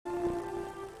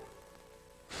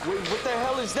Wait, what the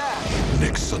hell is that?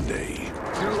 Next Sunday.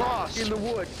 You're lost in the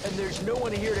woods, and there's no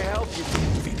one here to help you.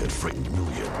 Movie that frightened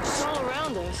millions. It's all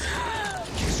around us.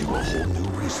 Gives you a whole new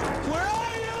reason. Where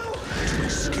are you? To be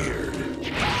scared.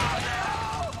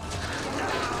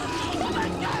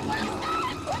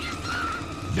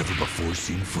 Never before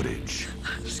seen footage.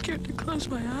 I'm scared to close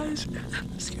my eyes.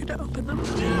 I'm scared to open them.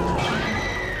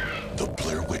 The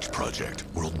Blair Witch Project,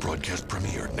 world broadcast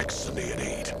premiere next Sunday at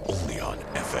 8, only on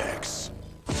FX.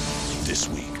 This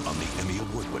week on the Emmy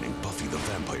Award-winning Buffy the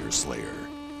Vampire Slayer.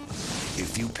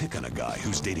 If you pick on a guy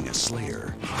who's dating a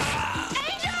Slayer,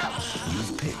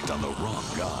 you've picked on the wrong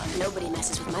guy. Nobody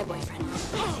messes with my boyfriend.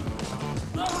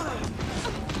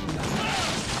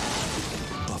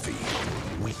 Buffy,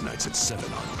 weeknights at 7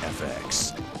 on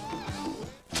FX.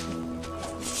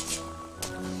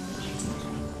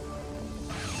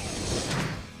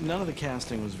 None of the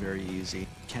casting was very easy.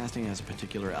 Casting has a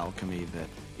particular alchemy that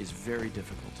is very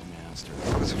difficult to master.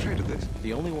 I was afraid of this.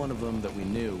 The only one of them that we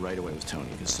knew right away was Tony,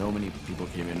 because so many people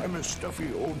came in. I'm a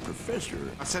stuffy old professor.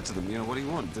 I said to them, what do you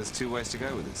want? There's two ways to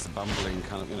go with it. It's the bumbling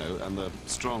kind of, and the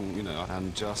strong,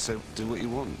 and Joss said, do what you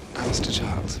want. Mr.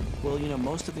 Giles. Well,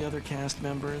 most of the other cast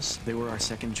members, they were our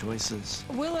second choices.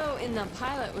 Willow in the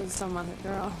pilot was some other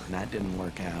girl. And that didn't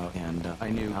work out, and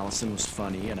I knew Allison was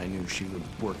funny, and I knew she would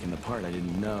work in the part. I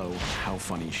didn't know how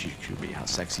funny she could be, how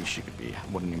sexy she could be,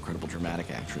 what an incredible dramatic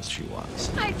actress she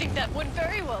was. I think that went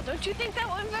very well. Don't you think that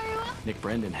went very well? Nick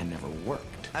Brendan had never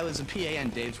worked. I was a PA on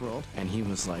Dave's World. And he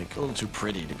was like a little too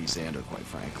pretty to be Xander, quite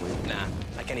frankly. Nah,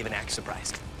 I can't even act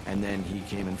surprised. And then he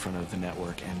came in front of the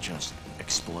network and just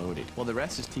exploded. Well, the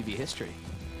rest is TV history.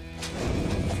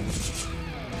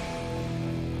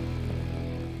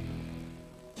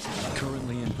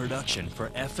 Currently in production for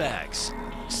FX,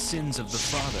 Sins of the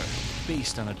Father,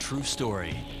 based on a true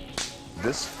story.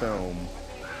 This film,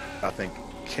 I think,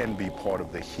 can be part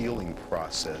of the healing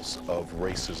process of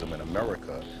racism in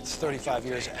America. It's 35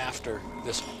 years after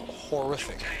this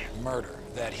horrific murder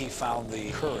that he found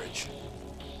the courage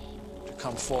to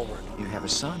come forward. You have a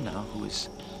son now who has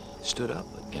stood up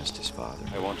against his father.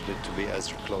 I wanted it to be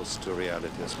as close to reality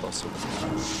as possible.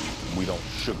 We don't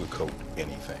sugarcoat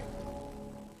anything.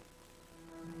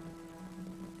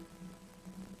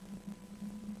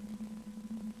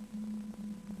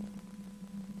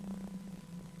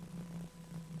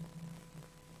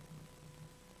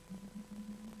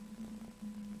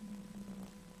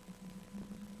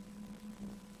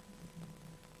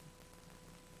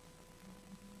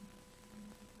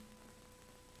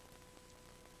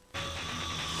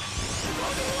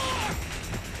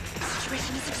 The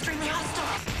situation is extremely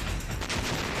hostile.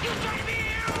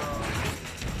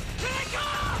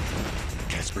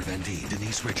 Casper Van Dien,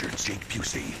 Denise Richards, Jake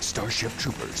Busey, Starship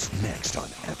Troopers, next on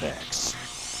FX.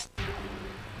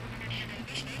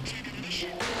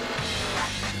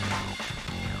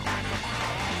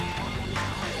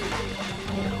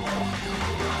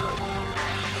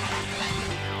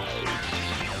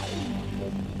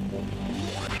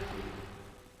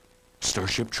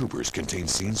 Starship Troopers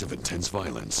contains scenes of intense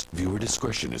violence. Viewer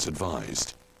discretion is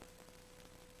advised.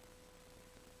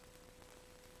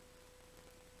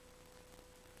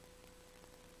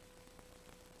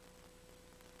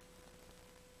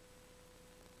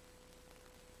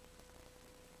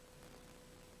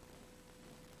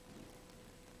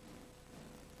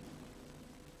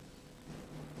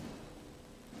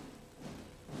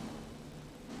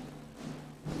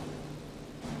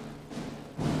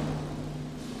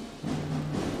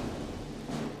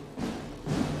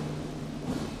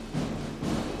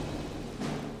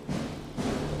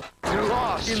 You're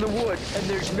lost in the woods, and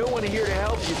there's no one here to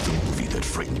help you. The movie that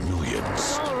frightened millions.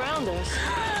 It's all around us.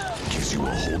 Gives you a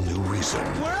whole new reason.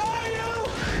 Where are you?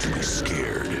 To be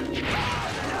scared.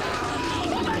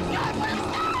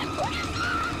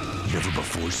 Never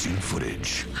before seen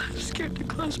footage. I'm scared to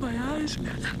close my eyes.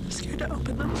 I'm scared to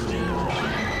open them.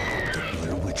 The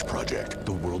Blair Witch Project,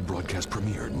 the world broadcast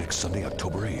premiere next Sunday,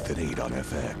 October 8th at 8 on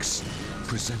FX.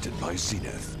 Presented by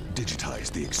Zenith. Digitize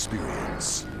the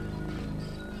experience.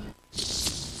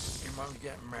 Your mom's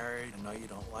getting married. I know you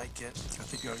don't like it. I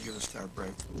think you ought to give us our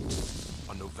break.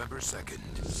 On November 2nd,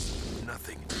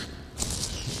 nothing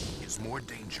is more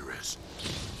dangerous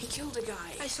He killed a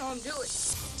guy. I saw him do it.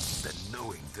 than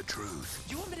knowing the truth.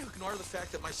 Do you want me to ignore the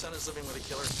fact that my son is living with a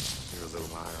killer? You're a little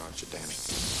liar, aren't you, Danny?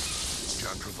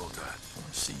 John Travolta, I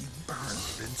want to see you burn.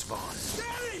 Vince Vaughn.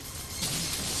 Daddy!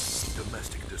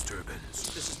 Domestic disturbance.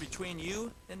 This is between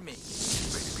you and me.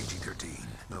 Rated PG-13.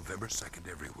 November 2nd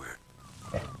everywhere.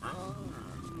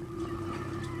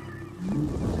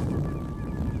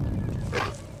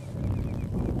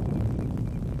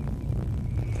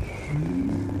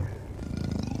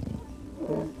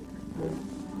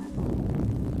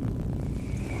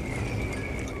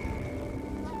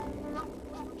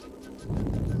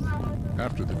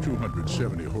 After the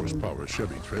 270 horsepower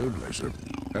Chevy Trailblazer,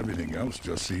 everything else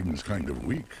just seems kind of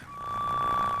weak.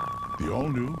 The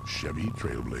all-new Chevy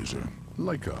Trailblazer,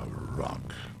 like a rock.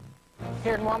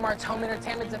 Here in Walmart's home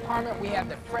entertainment department, we have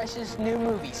the freshest new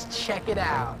movies. Check it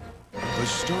out. The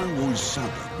Star Wars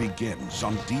saga begins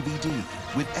on DVD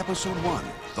with Episode 1,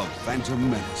 The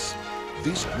Phantom Menace.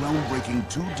 This groundbreaking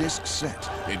 2-disc set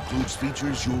includes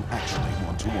features you'll actually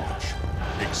want to watch.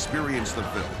 Experience the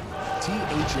film,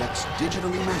 THX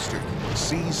digitally mastered,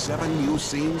 see 7 new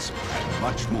scenes, and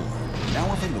much more.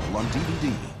 Now available on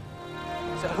DVD.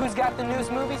 So who's got the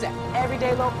newest movies at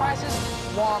everyday low prices?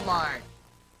 Walmart.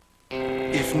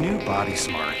 If new Body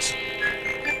Smarts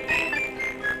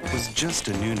was just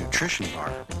a new nutrition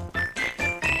bar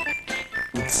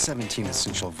with 17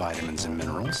 essential vitamins and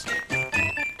minerals,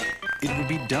 it would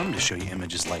be dumb to show you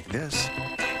images like this.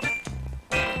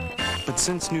 But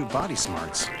since new Body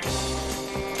Smarts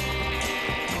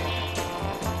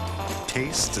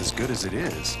tastes as good as it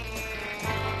is,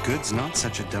 good's not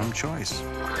such a dumb choice.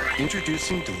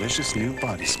 Introducing delicious new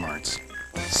Body Smarts.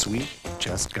 Sweet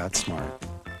just got smart.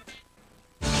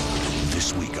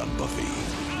 This week on Buffy,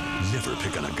 never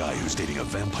pick on a guy who's dating a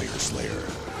vampire slayer.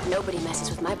 Nobody messes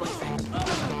with my boyfriend.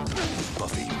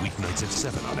 Buffy, weeknights at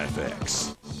 7 on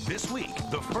FX. This week,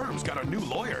 the firm's got a new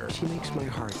lawyer. She makes my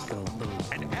heart go boom.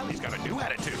 And Allie's got a new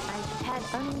attitude. I've had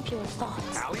unimpure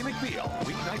thoughts. Allie McBeal,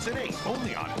 weeknights at 8,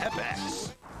 only on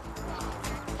FX.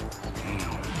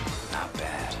 Not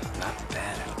bad. Not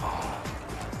bad at all.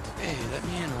 Hey, let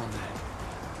me in on that.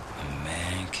 A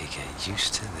man could get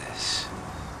used to this.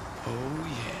 Oh,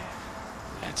 yeah.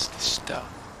 That's the stuff.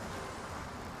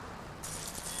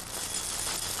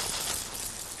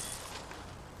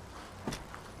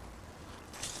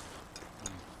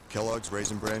 Kellogg's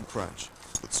Raisin Bran Crunch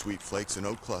with sweet flakes and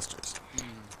oat clusters.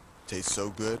 Tastes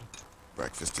so good,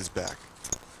 breakfast is back.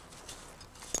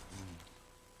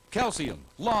 Calcium,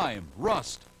 lime,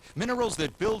 rust. Minerals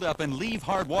that build up and leave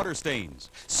hard water stains.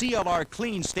 CLR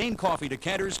Clean Stain Coffee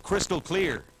decanters crystal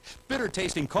clear.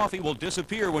 Bitter-tasting coffee will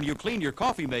disappear when you clean your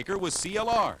coffee maker with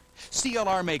CLR.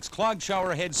 CLR makes clogged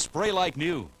shower heads spray like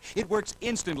new. It works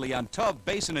instantly on tub,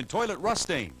 basin, and toilet rust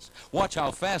stains. Watch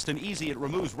how fast and easy it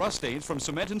removes rust stains from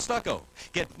cement and stucco.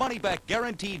 Get money-back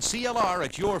guaranteed CLR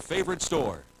at your favorite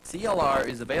store. CLR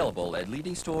is available at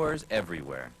leading stores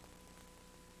everywhere.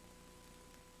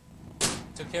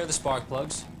 Took care of the spark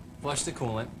plugs, flushed the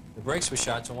coolant. The brakes were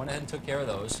shot, so I went ahead and took care of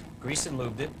those. Greased and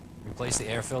lubed it, replaced the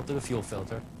air filter, the fuel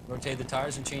filter, rotated the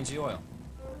tires, and changed the oil.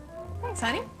 Thanks,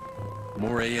 honey.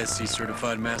 More ASC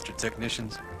certified master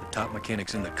technicians, the top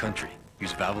mechanics in the country,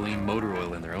 use Valvoline motor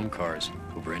oil in their own cars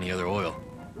over any other oil.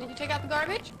 Did you take out the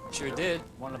garbage? Sure did.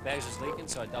 One of the bags was leaking,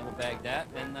 so I double bagged that,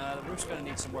 and the roof's gonna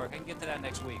need some work. I can get to that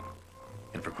next week.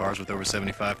 And for cars with over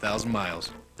 75,000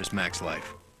 miles, there's Max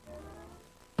Life.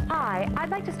 Hi,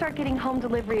 I'd like to start getting home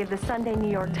delivery of the Sunday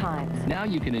New York Times. Now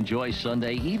you can enjoy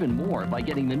Sunday even more by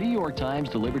getting the New York Times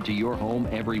delivered to your home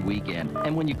every weekend.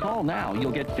 And when you call now,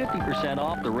 you'll get 50%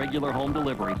 off the regular home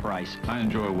delivery price. I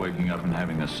enjoy waking up and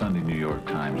having the Sunday New York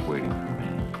Times waiting for me.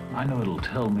 I know it'll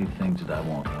tell me things that I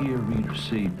won't hear, read, or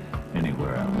see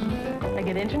anywhere else. I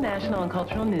get international and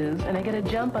cultural news, and I get a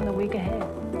jump on the week ahead.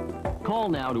 Call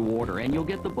now to order, and you'll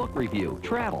get the book review,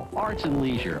 travel, arts and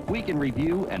leisure, week in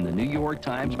review, and the New York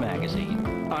Times Magazine.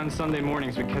 On Sunday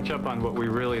mornings, we catch up on what we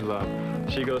really love.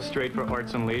 She goes straight for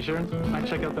arts and leisure. I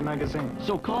check out the magazine.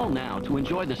 So call now to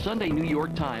enjoy the Sunday New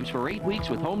York Times for 8 weeks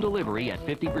with home delivery at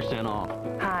 50% off.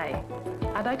 Hi,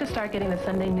 I'd like to start getting the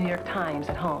Sunday New York Times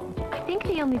at home. I think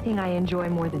the only thing I enjoy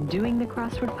more than doing the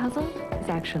crossword puzzle is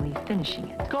actually finishing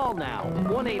it. Call now,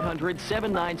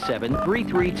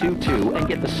 1-800-797-3322, and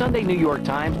get the Sunday New York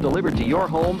Times delivered to your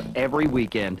home every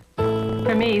weekend.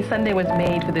 For me, Sunday was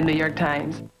made for the New York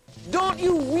Times. Don't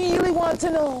you really want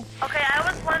to know? Okay, I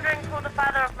was wondering who the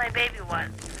father of my baby was.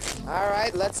 All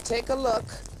right, let's take a look.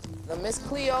 The Miss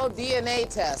Cleo DNA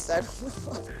test. I'm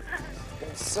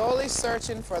solely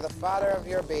searching for the father of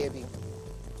your baby.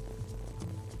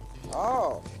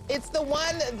 Oh, it's the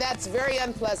one that's very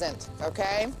unpleasant,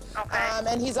 okay? Okay.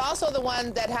 And he's also the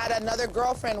one that had another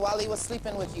girlfriend while he was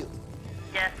sleeping with you.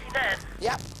 Yes, he did.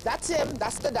 Yep, that's him.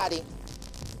 That's the daddy.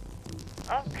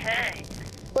 Okay.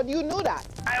 But you knew that.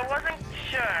 I wasn't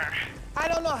sure. I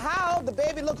don't know how. The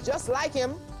baby looks just like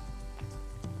him.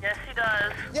 Yes, he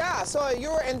does. Yeah, so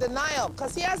you were in denial,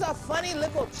 because he has a funny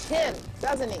little chin,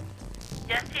 doesn't he?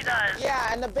 Yes, he does.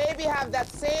 Yeah, and the baby have that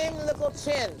same little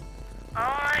chin.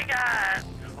 Oh, my God.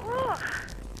 Ooh.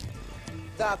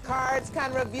 The cards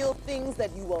can reveal things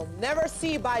that you will never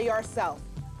see by yourself.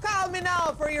 Call me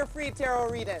now for your free tarot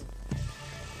reading.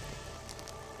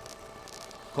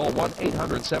 Call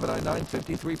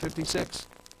 1-800-799-5356.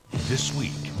 This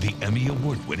week, the Emmy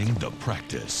Award-winning The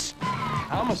Practice.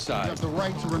 Homicide. You have the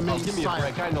right to remain give me a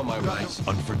silent. break. I know my rights.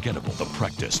 Unforgettable The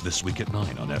Practice this week at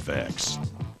 9 on FX.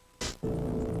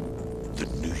 The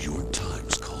New York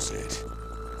Times calls it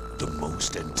the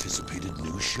most anticipated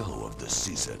new show of the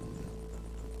season.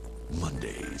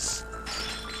 Mondays,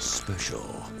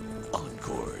 special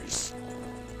encores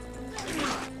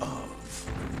of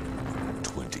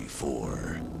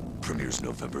 24. Premieres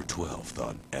November 12th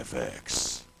on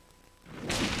FX.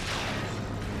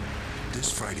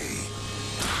 This Friday.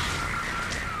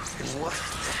 What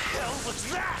the hell was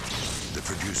that? The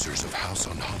producers of House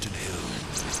on Haunted Hill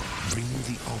bring you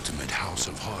the ultimate house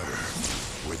of horror,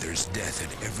 where there's death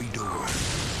at every door,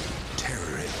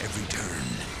 terror at every turn.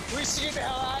 We see the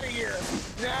hell out of here,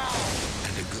 now!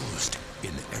 And a ghost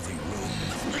in every room.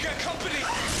 We got company!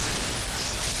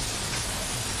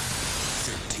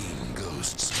 13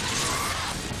 ghosts.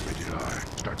 Rated R.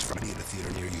 Starts Friday at a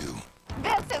theater near you.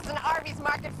 This is an Arby's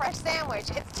Market Fresh sandwich.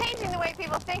 It's changing the way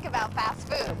people think about fast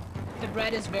food. The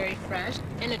bread is very fresh,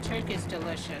 and the turkey is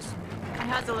delicious. It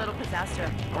has a little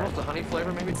pistacho. Almost a honey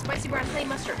flavor, maybe? Spicy brown honey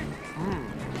mustard.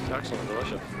 Excellent,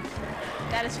 delicious.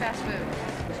 That is fast food.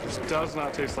 This does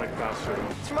not taste like fast food.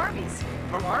 It's from Arby's.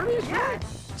 From Arby's? Yeah.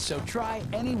 So try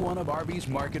any one of Arby's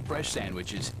Market Fresh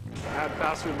sandwiches. I had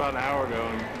fast food about an hour ago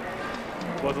and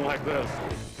it wasn't like this.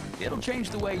 It'll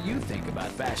change the way you think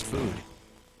about fast food.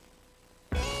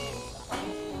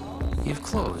 You've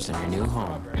closed in your new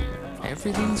home.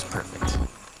 Everything's perfect.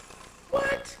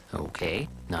 What? Okay,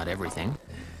 not everything.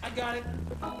 I got it.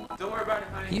 Don't worry about it,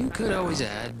 honey. You could always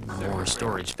add more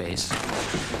storage space.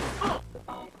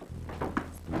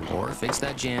 Or fix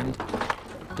that jammed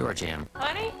door jamb.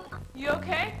 Honey, you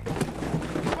okay?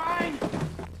 Fine.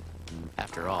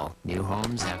 After all, new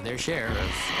homes have their share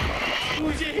of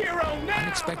Who's your hero now?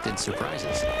 unexpected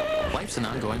surprises. Life's an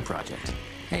ongoing project.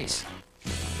 Ace.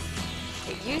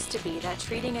 It used to be that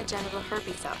treating a genital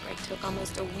herpes outbreak took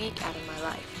almost a week out of my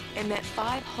life. It meant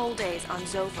 5 whole days on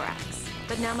Zovirax.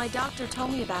 But now my doctor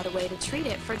told me about a way to treat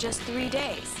it for just 3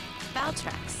 days.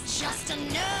 Valtrex. Just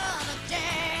another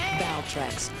day.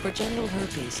 Valtrex for genital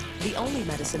herpes. The only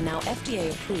medicine now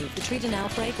FDA approved to treat an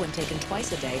outbreak when taken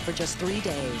twice a day for just 3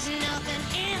 days. Nothing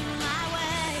in my way.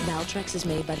 Valtrex is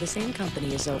made by the same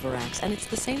company as Zovirax, and it's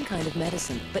the same kind of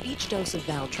medicine. But each dose of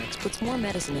Valtrex puts more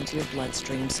medicine into your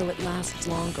bloodstream, so it lasts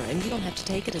longer, and you don't have to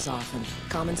take it as often.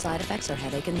 Common side effects are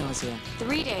headache and nausea.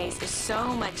 3 days is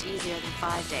so much easier than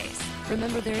 5 days.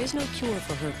 Remember, there is no cure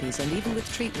for herpes, and even with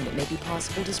treatment, it may be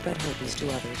possible to spread herpes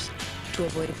to others. To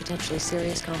avoid a potentially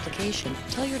serious complication,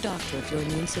 tell your doctor if your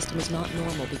immune system is not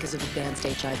normal because of advanced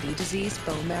HIV disease,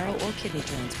 bone marrow, or kidney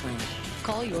transplant.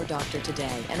 Call your doctor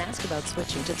today and ask about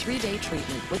switching to 3-day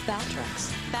treatment with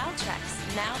Valtrex. Valtrex,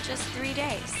 now just 3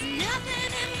 days.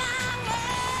 Nothing in my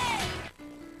way.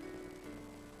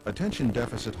 Attention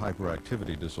Deficit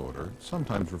Hyperactivity Disorder,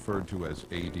 sometimes referred to as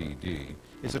ADD,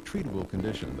 is a treatable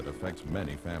condition that affects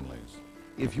many families.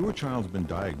 If your child's been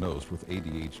diagnosed with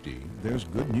ADHD, there's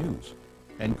good news.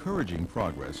 Encouraging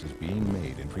progress is being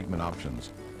made in treatment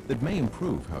options that may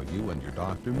improve how you and your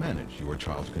doctor manage your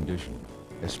child's condition,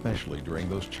 especially during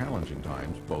those challenging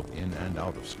times both in and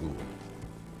out of school.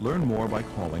 Learn more by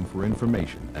calling for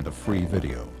information and a free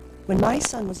video. When my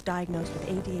son was diagnosed with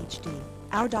ADHD,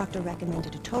 our doctor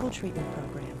recommended a total treatment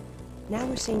program. Now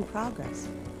we're seeing progress,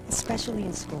 especially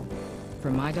in school. For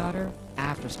my daughter,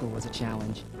 after school was a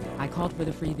challenge. I called for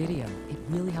the free video. It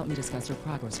really helped me discuss her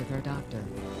progress with her doctor.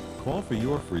 Call for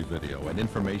your free video and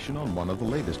information on one of the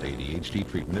latest ADHD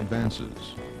treatment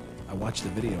advances. I watched the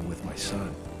video with my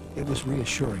son. It was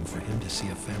reassuring for him to see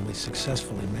a family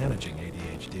successfully managing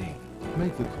ADHD.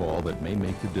 Make the call that may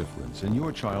make the difference in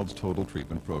your child's total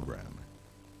treatment program.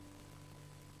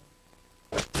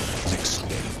 Next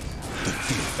Sunday, the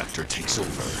fear factor takes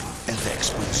over.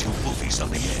 FX puts you movies on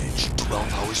the edge.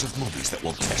 12 hours of movies that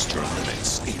will test your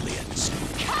limits. Aliens.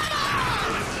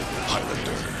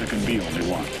 Highlander. There can be only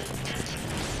one.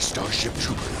 Starship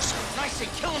Troopers. Nice to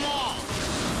kill them all.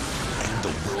 And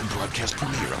the world broadcast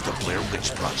premiere of The Blair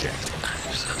Witch Project.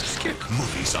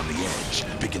 Movies on the Edge,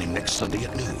 beginning next Sunday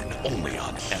at noon, only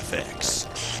on FX.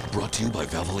 Brought to you by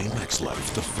Valvoline Max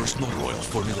Life, the first motor oil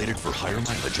formulated for higher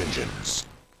mileage engines.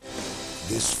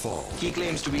 This fall, he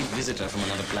claims to be a visitor from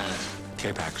another planet.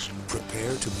 K-Pax,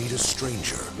 prepare to meet a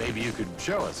stranger. Maybe you could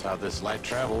show us how this light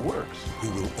travel works. Who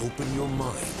will open your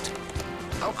mind.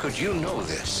 How could you know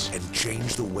this? And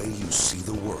change the way you see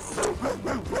the world.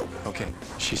 Okay,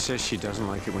 she says she doesn't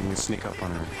like it when you sneak up on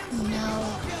her.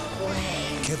 No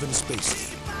way. Kevin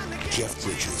Spacey, Jeff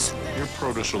Bridges. Your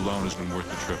produce alone has been worth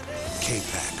the trip.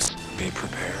 K-Pax, be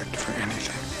prepared for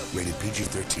anything. Rated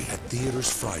PG-13 at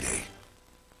theaters Friday.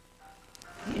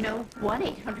 You know,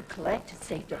 1-800-COLLECT has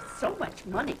saved us so much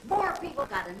money. More people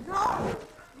gotta know.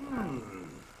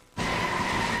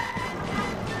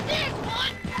 There's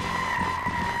one!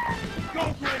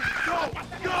 Go, Granny, go!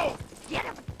 Go! Get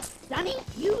him! Sonny,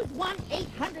 use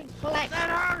 1-800-COLLECT. That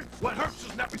hurts! What hurts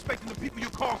is not respecting the people you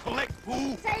call collect,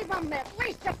 fool! Save them, at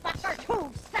least a fucker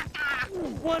too, sucker!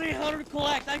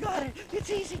 1-800-COLLECT, I got it! It's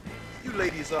easy! You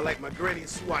ladies are like my granny's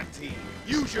SWAT team.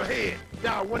 Use your head.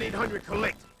 Dial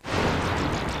 1-800-COLLECT.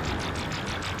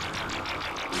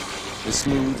 The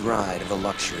smooth ride of a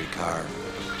luxury car.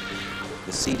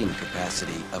 The seating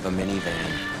capacity of a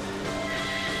minivan.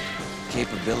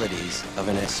 Capabilities of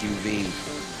an SUV.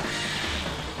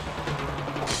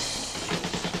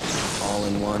 All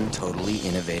in one totally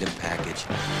innovative package.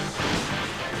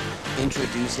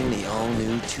 Introducing the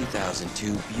all-new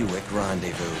 2002 Buick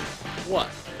Rendezvous. What?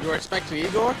 You were expecting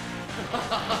Igor?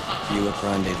 Buick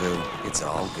Rendezvous, it's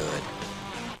all good.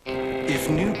 If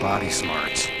new Body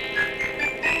Smarts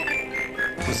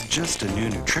was just a new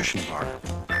nutrition bar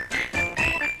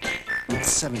with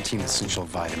 17 essential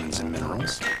vitamins and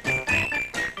minerals,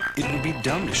 it would be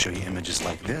dumb to show you images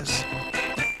like this.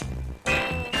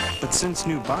 But since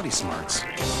new Body Smarts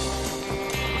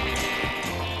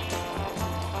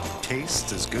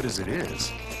tastes as good as it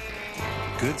is,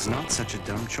 good's not such a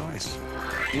dumb choice.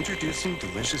 Introducing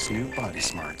delicious new Body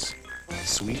Smarts.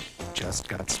 Sweet just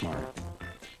got smart.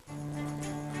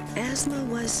 Asthma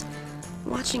was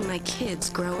watching my kids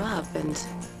grow up and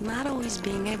not always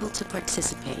being able to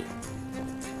participate.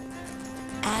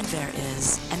 Advair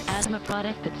is an asthma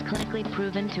product that's clinically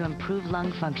proven to improve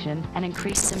lung function and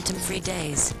increase symptom-free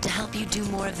days to help you do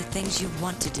more of the things you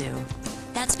want to do.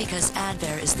 That's because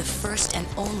Advair is the first and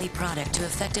only product to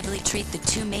effectively treat the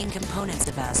two main components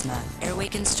of asthma, airway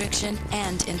constriction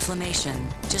and inflammation.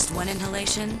 Just one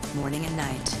inhalation, morning and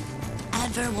night.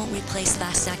 Advair won't replace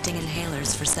fast-acting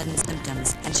inhalers for sudden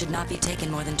symptoms and should not be taken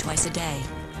more than twice a day.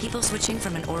 People switching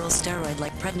from an oral steroid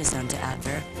like prednisone to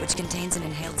Advair, which contains an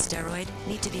inhaled steroid,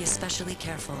 need to be especially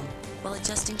careful. While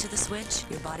adjusting to the switch,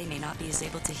 your body may not be as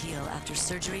able to heal after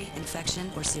surgery,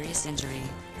 infection, or serious injury.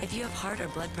 If you have heart or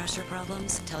blood pressure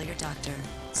problems, tell your doctor.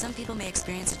 Some people may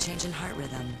experience a change in heart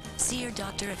rhythm. See your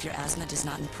doctor if your asthma does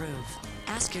not improve.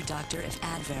 Ask your doctor if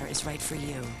Advair is right for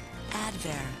you.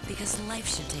 Advair, because life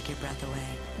should take your breath away,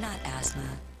 not asthma.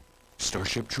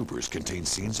 Starship Troopers contain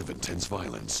scenes of intense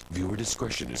violence. Viewer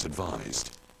discretion is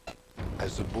advised.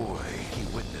 As a boy, he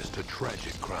witnessed a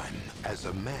tragic crime. As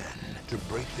a man, to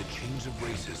break the chains of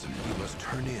racism, he must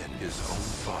turn in his own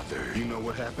father. You know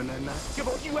what happened that night? Yeah,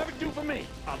 what you ever do for me?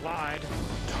 I lied.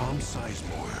 Tom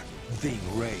Sizemore, Ving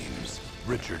Rhames,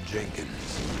 Richard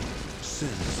Jenkins.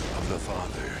 Sins of the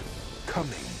Father.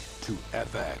 Coming to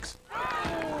FX.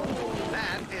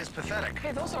 That is pathetic.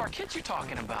 Hey, those are our kids you're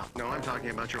talking about. No, I'm talking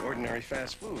about your ordinary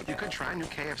fast food. You could try new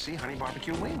KFC honey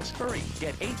barbecue wings. Hurry,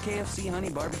 get 8 KFC honey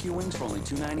barbecue wings for only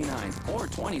 $2.99 or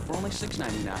 20 for only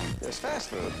 $6.99. There's fast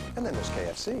food, and then there's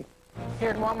KFC. Here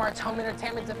at Walmart's home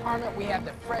entertainment department, we have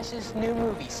the freshest new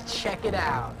movies. Check it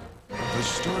out. The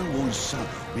Star Wars saga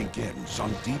begins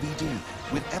on DVD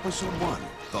with Episode 1,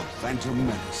 The Phantom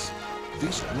Menace.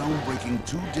 This groundbreaking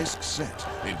 2-disc set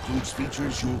includes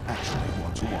features you'll actually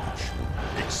want to watch.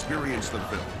 Experience the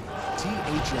film,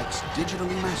 THX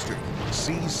digitally mastered,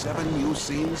 see 7 new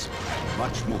scenes, and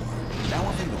much more. Now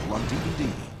available on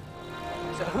DVD.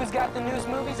 So who's got the newest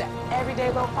movies at everyday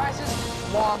low prices?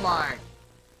 Walmart.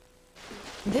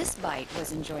 This bite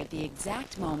was enjoyed the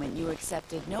exact moment you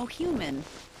accepted no human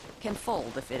can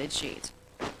fold a fitted sheet.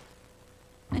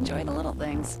 Enjoy the little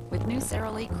things with new Sara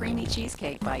Lee creamy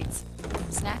cheesecake bites.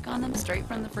 Snack on them straight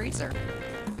from the freezer.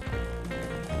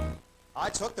 I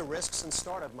took the risks and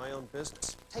started my own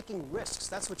business. Taking risks,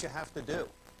 that's what you have to do.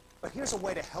 But here's a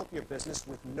way to help your business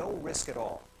with no risk at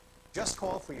all. Just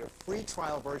call for your free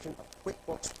trial version of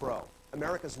QuickBooks Pro,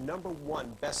 America's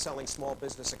 #1 best-selling small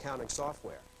business accounting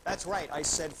software. That's right, I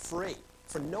said free.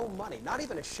 For no money, not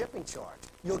even a shipping charge.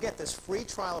 You'll get this free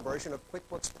trial version of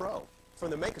QuickBooks Pro from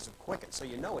the makers of Quicken, so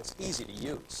you know it's easy to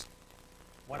use.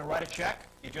 Want to write a check?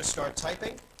 You just start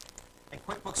typing, and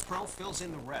QuickBooks Pro fills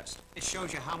in the rest. It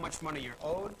shows you how much money you're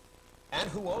owed and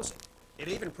who owes it. It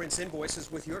even prints invoices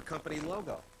with your company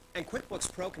logo. And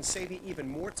QuickBooks Pro can save you even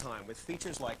more time with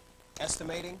features like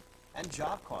estimating and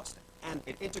job costing. And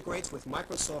it integrates with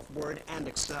Microsoft Word and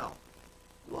Excel.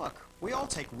 Look, we all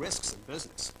take risks in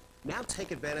business. Now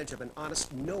take advantage of an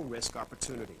honest, no-risk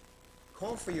opportunity.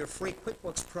 Call for your free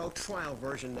QuickBooks Pro trial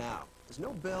version now. There's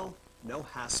no bill, no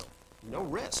hassle, no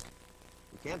risk.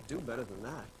 You can't do better than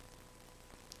that.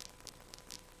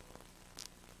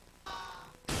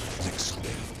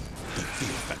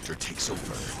 fear factor takes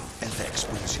over. FX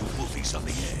brings you Movies on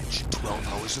the Edge.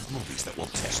 12 hours of movies that will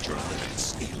test your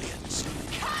limits. Aliens.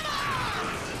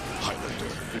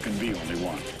 Highlander. There can be only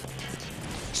one.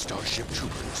 Starship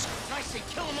Troopers. I say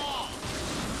kill them all!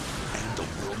 And the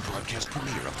world broadcast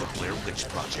premiere of The Blair Witch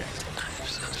Project. I'm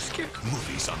so scared.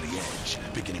 Movies on the Edge,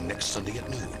 beginning next Sunday at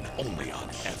noon, only on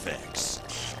FX.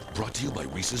 Brought to you by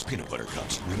Reese's Peanut Butter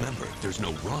Cups. Remember, there's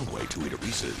no wrong way to eat a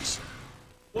Reese's.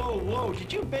 Whoa,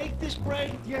 did you bake this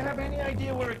bread? Do you have any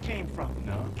idea where it came from?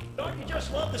 No. Don't you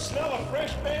just love the smell of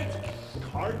fresh baked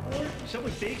cardboard?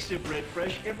 Subway bakes their bread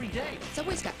fresh every day.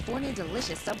 Subway's got 4 new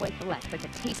delicious Subway selects like the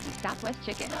tasty Southwest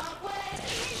chicken.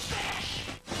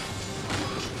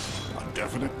 A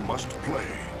definite must-play.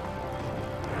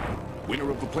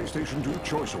 Winner of the PlayStation 2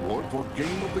 Choice Award for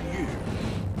Game of the Year.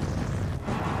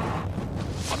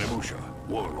 Onimusha,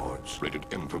 Warlords, rated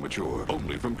M for mature,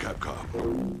 only from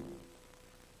Capcom.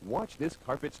 Watch this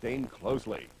carpet stain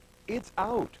closely. It's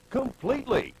out.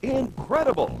 Completely.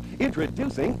 Incredible.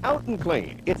 Introducing Out and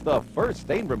Clean. It's the first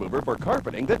stain remover for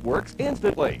carpeting that works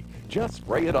instantly. Just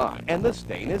spray it on and the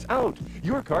stain is out.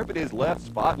 Your carpet is left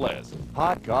spotless.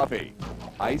 Hot coffee,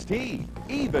 iced tea,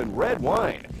 even red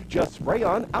wine. Just spray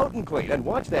on Out and Clean and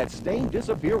watch that stain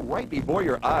disappear right before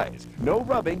your eyes. No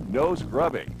rubbing, no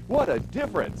scrubbing. What a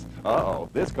difference. Uh-oh,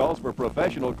 this calls for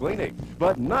professional cleaning,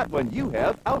 but not when you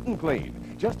have Out and Clean.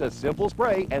 Just a simple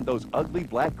spray and those ugly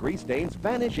black grease stains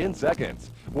vanish in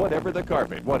seconds. Whatever the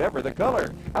carpet, whatever the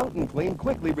color, Out and Clean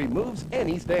quickly removes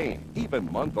any stain,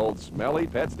 even month-old smelly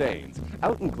pet stains.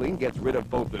 Out and Clean gets rid of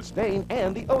both the stain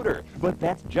and the odor, but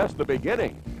that's just the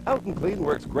beginning. Out and Clean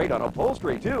works great on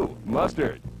upholstery too.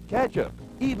 Mustard, ketchup,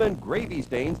 even gravy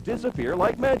stains disappear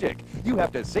like magic. You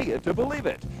have to see it to believe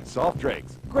it. Soft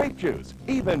drinks, grape juice,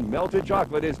 even melted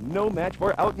chocolate is no match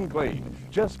for Out and Clean.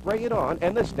 Just spray it on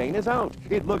and the stain is out.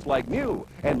 It looks like new.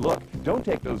 And look, don't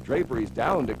take those draperies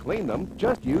down to clean them.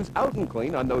 Just use Out and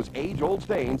Clean on those age-old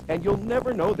stains and you'll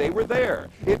never know they were there.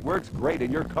 It works great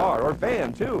in your car or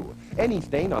van too. Any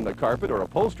stain on the carpet or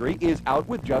upholstery is out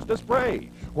with just a spray.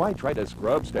 Why try to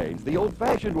scrub stains the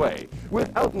old-fashioned way?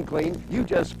 With Out and Clean, you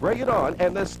just spray it on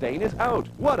and the stain is out.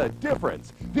 What a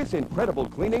difference! This incredible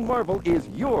cleaning marvel is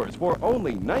yours for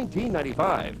only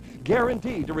 $19.95.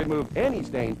 Guaranteed to remove any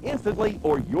stain instantly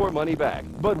or your money back.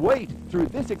 But wait, through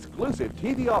this exclusive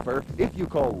TV offer, if you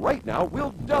call right now,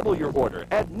 we'll double your order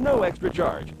at no extra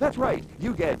charge. That's right,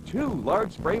 you get 2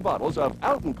 large spray bottles of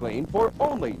Out and Clean for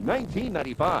only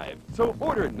 $19.95. So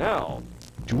order now.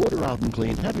 To order Out and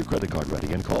Clean, have your credit card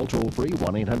ready and call toll-free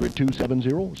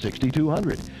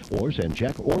 1-800-270-6200 or send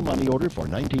check or money order for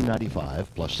 $19.95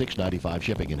 plus $6.95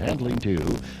 shipping and handling to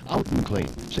Out and Clean,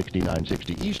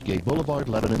 6960 Eastgate Boulevard,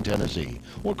 Lebanon, Tennessee,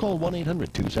 or call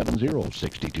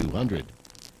 1-800-270-6200.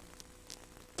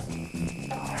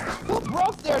 Who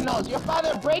broke their nose? Your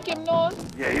father break his nose?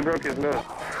 Yeah, he broke his nose.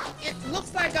 It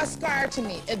looks like a scar to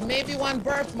me. It may be one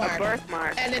birthmark. A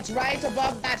birthmark. And it's right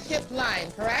above that hip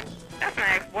line, correct? That's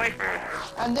my ex-boyfriend.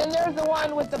 And then there's the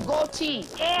one with the goatee.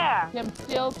 Yeah. Him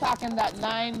still talking that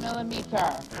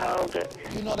 9mm. Oh, good.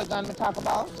 You know the gun we talk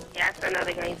about? Yeah, I know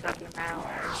the gun he's talking about.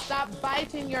 Stop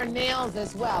biting your nails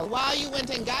as well. While you went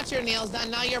and got your nails done,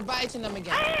 now you're biting them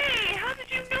again. Hey, how did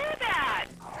you know that?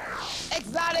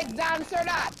 Exotic dancer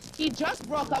that. He just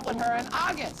broke up with her in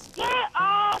August. Get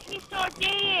off, he's so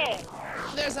dead.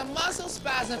 There's a muscle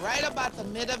spasm right about the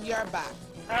mid of your back.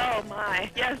 Oh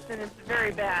my. Yes, and it's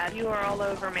very bad. You are all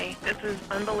over me. This is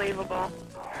unbelievable.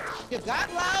 You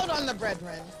got loud on the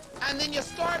brethren, and then you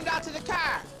stormed out to the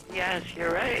car. Yes,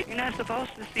 you're right. You're not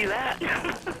supposed to see that.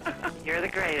 You're the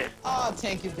greatest. Oh,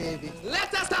 thank you, baby.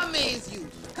 Let us amaze you.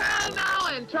 Call now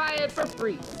and try it for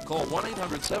free. Call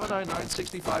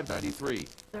 1-800-799-6593.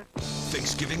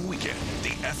 Thanksgiving weekend, the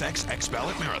FX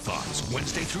X-Ballot Marathons,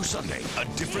 Wednesday through Sunday, a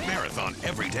different marathon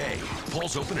every day.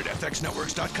 Polls open at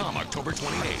fxnetworks.com October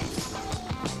 28th.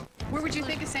 Where would you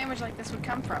think a sandwich like this would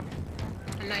come from?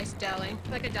 A nice deli.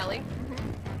 Like a deli?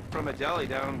 From a deli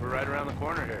down right around the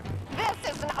corner here. This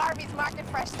is an Arby's Market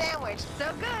Fresh sandwich. So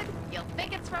good, you'll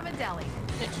think it's from a deli.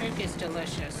 The drink is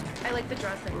delicious. I like the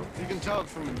dressing. You can tell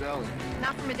it's from a deli.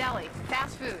 Not from a deli.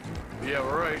 Fast food. Yeah,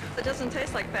 we're right. It doesn't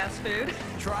taste like fast food.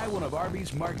 Try one of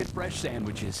Arby's Market Fresh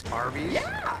sandwiches. Arby's?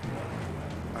 Yeah!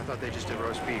 I thought they just did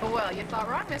roast beef. Well, you thought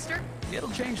wrong, mister.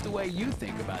 It'll change the way you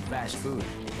think about fast food.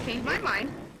 Changed my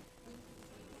mind.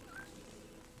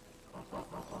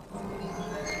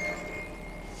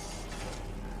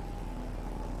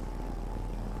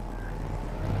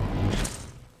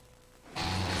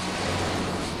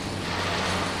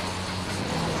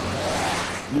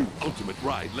 New Ultimate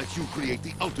Ride lets you create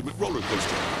the ultimate roller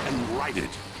coaster and ride it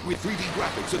with 3D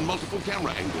graphics and multiple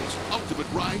camera angles.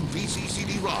 Ultimate Ride VC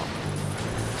CD-ROM.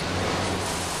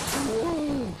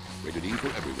 Rated E for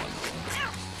everyone.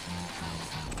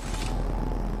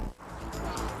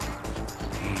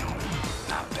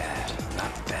 Not bad.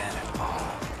 Not bad at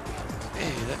all.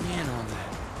 Hey, let me in on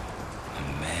that. A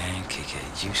man could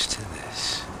get used to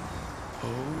this.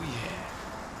 Oh, yeah.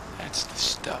 That's the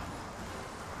stuff.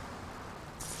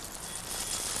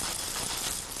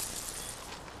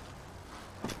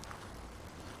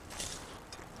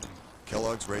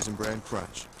 Kellogg's Raisin Bran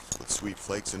Crunch with sweet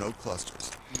flakes and oat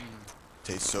clusters.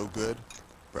 Tastes so good,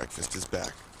 breakfast is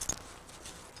back.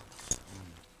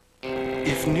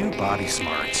 If new Body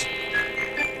Smarts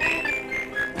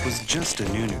was just a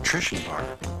new nutrition bar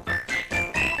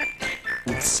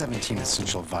with 17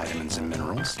 essential vitamins and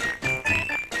minerals,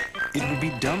 it would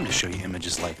be dumb to show you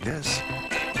images like this.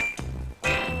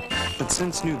 But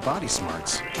since new Body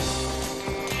Smarts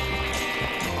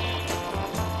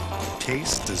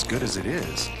tastes as good as it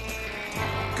is,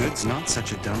 good's not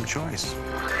such a dumb choice.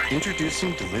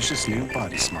 Introducing delicious new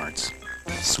Body Smarts.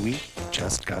 Sweet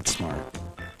just got smart.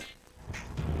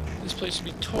 This place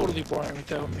would be totally boring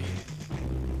without me.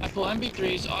 I pull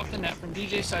MP3s off the net from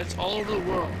DJ sites all over the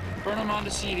world, burn them onto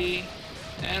CD,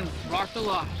 and rock the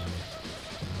lot.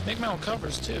 Make my own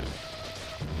covers, too.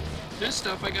 This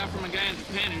stuff I got from a guy in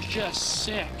Japan is just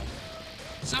sick.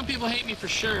 Some people hate me for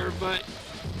sure, but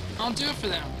I'll do it for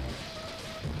them.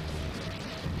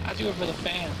 I do it for the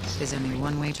fans. There's only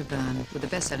one way to burn, with the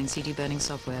best-selling CD burning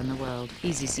software in the world.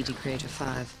 Easy CD Creator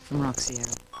 5 from Roxio.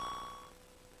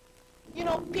 You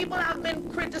know, people have been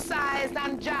criticized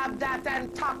and jabbed at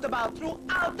and talked about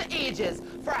throughout the ages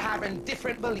for having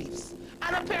different beliefs.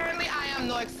 And apparently I am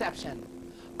no exception.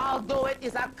 Although it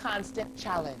is a constant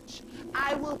challenge.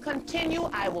 I will continue.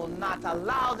 I will not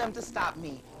allow them to stop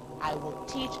me. I will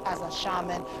teach as a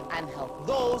shaman and help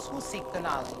those who seek the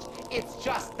knowledge. It's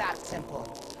just that simple.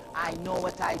 I know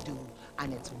what I do,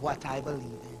 and it's what I believe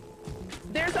in.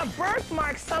 There's a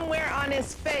birthmark somewhere on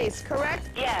his face, correct?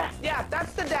 Yes. Yeah,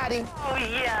 that's the daddy. Oh,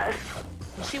 yes.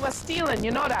 She was stealing, you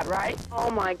know that, right?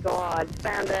 Oh, my God.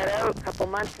 Found that out a couple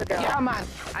months ago. Yeah, man.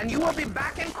 And you will be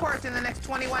back in court in the next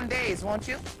 21 days, won't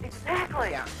you? Exactly.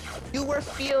 Yeah. You were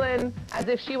feeling as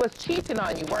if she was cheating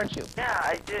on you, weren't you? Yeah,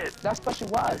 I did. That's what she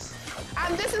was.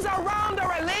 And this is around the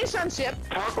relationship.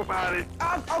 Talk about it.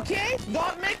 Okay?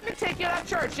 Don't make me take you to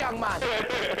church, young man.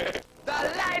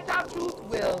 The light of truth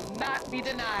will not be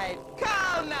denied.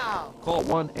 Call now. Call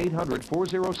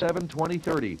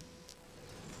 1-800-407-2030.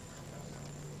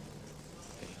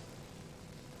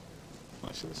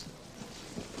 Watch this.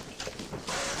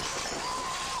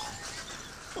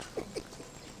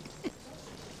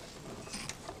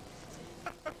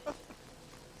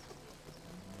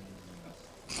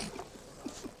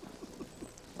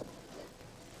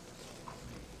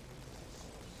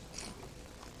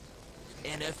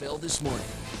 NFL This Morning.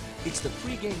 It's the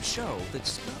pregame show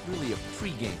that's not really a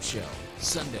pregame show.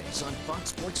 Sundays on Fox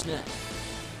Sports Net.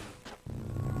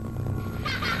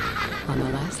 On the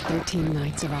last 13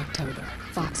 nights of October,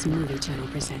 Fox Movie Channel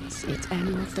presents its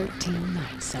annual 13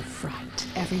 Nights of Fright.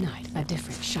 Every night, a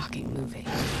different shocking movie.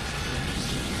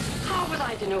 How was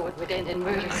I to know it would end in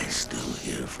murder? I still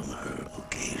hear from her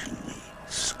occasionally,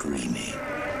 screaming.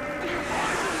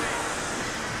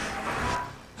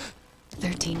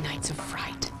 13 Nights of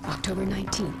Fright, October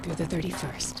 19th through the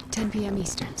 31st, 10 p.m.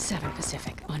 Eastern, 7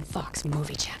 Pacific, on Fox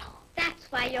Movie Channel. That's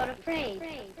why you're afraid.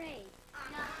 Hey,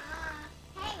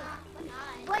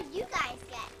 what'd you guys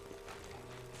get?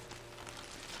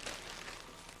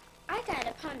 I got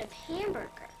a pound of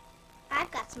hamburger. I've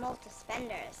got some old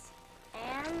suspenders.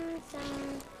 And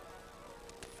some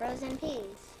frozen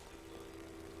peas.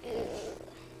 Ew.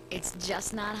 It's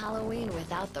just not Halloween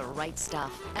without the right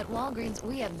stuff. At Walgreens,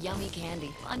 we have yummy candy,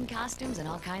 fun costumes, and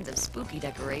all kinds of spooky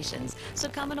decorations. So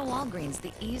come into Walgreens,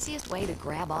 the easiest way to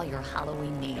grab all your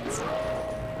Halloween needs.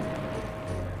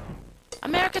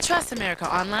 America trusts America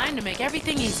Online to make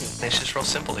everything easy. It's just real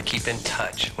simple to keep in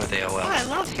touch with AOL. Oh, I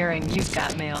love hearing you've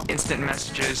got mail. Instant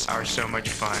messages are so much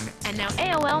fun. And now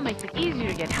AOL makes it easier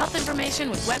to get health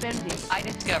information with WebMD. I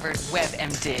discovered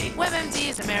WebMD. WebMD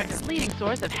is America's leading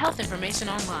source of health information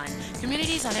online.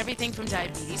 Communities on everything from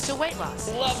diabetes to weight loss.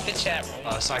 Love the chat room.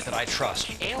 A site that I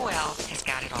trust. AOL has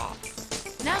got it all.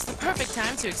 Now's the perfect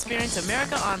time to experience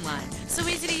America Online. So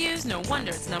easy to use, no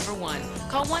wonder it's #1.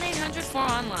 Call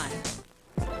 1-800-4ONLINE.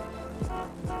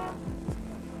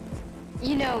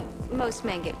 You know, Most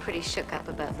men get pretty shook up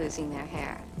about losing their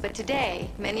hair. But today,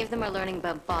 many of them are learning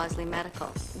about Bosley Medical.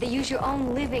 They use your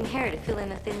own living hair to fill in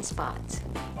the thin spots.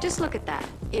 Just look at that.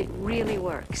 It really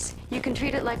works. You can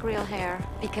treat it like real hair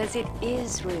because it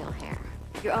is real hair.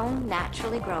 Your own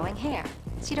naturally growing hair.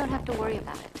 So you don't have to worry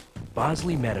about it.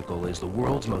 Bosley Medical is the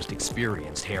world's most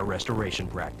experienced hair restoration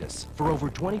practice. For over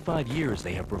 25 years,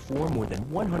 they have performed more than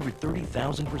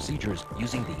 130,000 procedures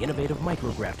using the innovative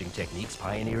micrografting techniques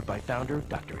pioneered by founder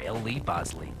Dr. L. Lee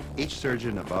Bosley. Each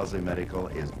surgeon at Bosley Medical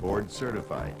is board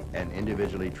certified and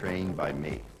individually trained by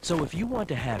me. So if you want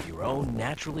to have your own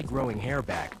naturally growing hair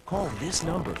back, call this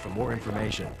number for more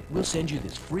information. We'll send you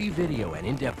this free video and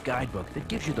in-depth guidebook that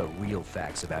gives you the real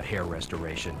facts about hair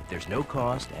restoration. There's no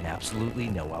cost and absolutely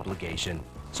no obligation.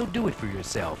 So do it for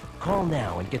yourself. Call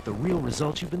now and get the real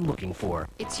results you've been looking for.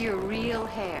 It's your real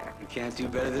hair. You can't do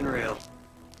better than real.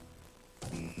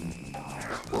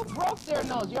 Who broke their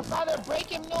nose? Your father break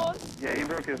his nose? Yeah, he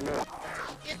broke his nose.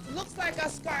 It looks like a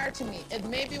scar to me. It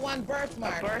may be one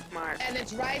birthmark. A birthmark. And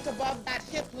it's right above that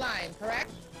hip line,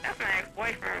 correct? That's my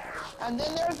ex-boyfriend. And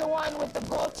then there's the one with the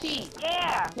goatee.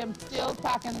 Yeah. Him still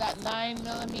packing that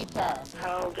 9mm.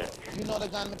 Hold it. You know the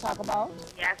gun we talk about?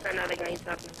 Yes, I know the gun he's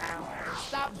talking about.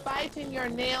 Stop biting your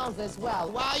nails as well.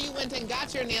 While you went and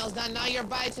got your nails done, now you're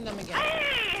biting them again.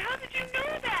 Hey, how did you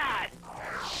know that?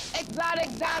 Exotic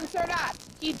dancer that.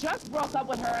 He just broke up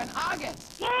with her in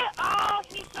August. Yeah, oh,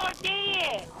 she's so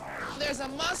dead. There's a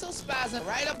muscle spasm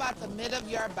right about the mid of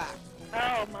your back.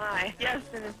 Oh my. Yes,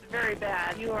 and it's very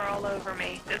bad. You are all over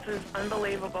me. This is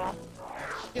unbelievable.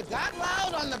 You got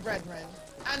loud on the brethren,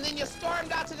 and then you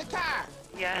stormed out to the car.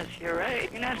 Yes, you're right.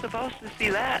 You're not supposed to see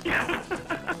that.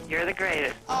 You're the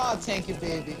greatest. Oh, thank you,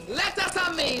 baby. Let us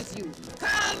amaze you.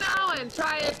 Call now and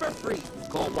try it for free.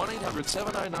 Call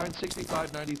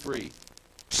 1-800-799-6593.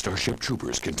 Starship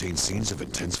Troopers contain scenes of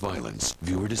intense violence.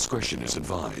 Viewer discretion is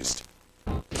advised.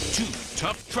 Two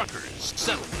tough truckers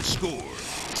settle the score.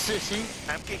 Sissy,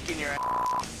 I'm kicking your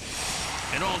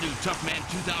ass. An all-new Tough Man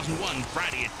 2001,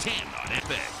 Friday at 10 on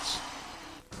FX.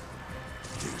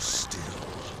 There's still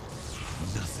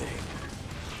nothing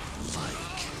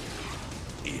like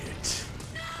it.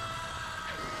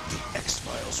 The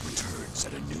X-Files returns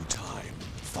at a new time,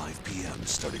 5 p.m.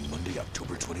 starting Monday,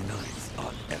 October 29th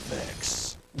on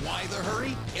FX. Why the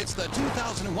hurry? It's the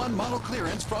 2001 model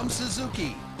clearance from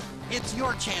Suzuki. It's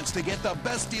your chance to get the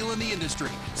best deal in the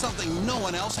industry, something no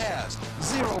one else has.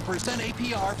 0%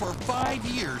 APR for 5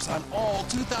 years on all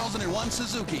 2001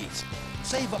 Suzukis.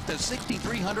 Save up to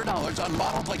 $6,300 on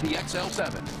models like the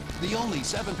XL7, the only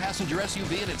 7-passenger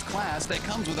SUV in its class that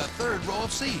comes with a 3rd row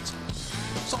of seats.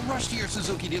 So rush to your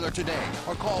Suzuki dealer today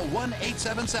or call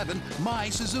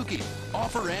 1-877-MY-SUZUKI.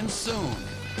 Offer ends soon.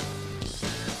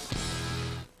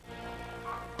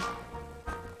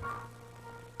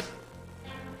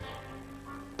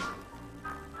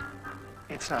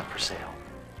 It's not for sale.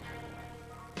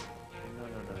 No.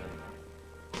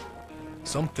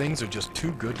 Some things are just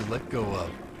too good to let go of.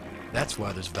 That's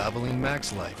why there's Valvoline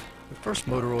Max Life, the first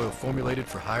motor oil formulated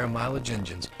for higher mileage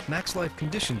engines. Max Life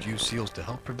conditions use seals to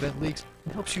help prevent leaks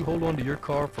and helps you hold on to your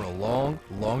car for a long,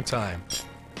 long time.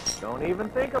 Don't even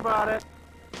think about it.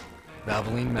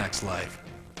 Valvoline Max Life.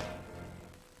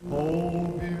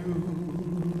 Oh,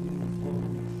 beautiful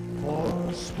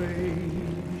for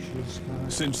spacious skies.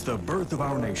 Since the birth of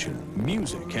our nation,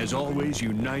 music has always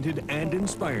united and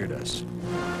inspired us.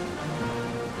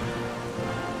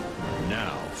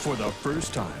 Now, for the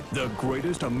first time, the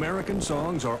greatest American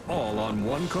songs are all on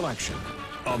one collection.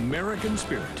 American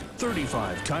Spirit,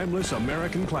 35 timeless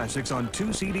American classics on 2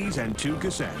 CDs and 2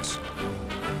 cassettes.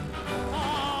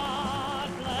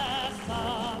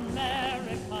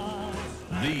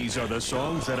 These are the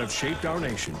songs that have shaped our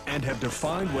nation and have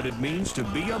defined what it means to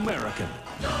be American.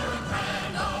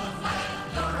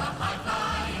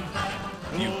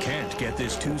 You can't get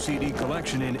this 2 CD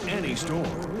collection in any store.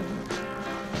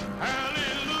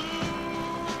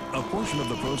 A portion of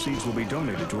the proceeds will be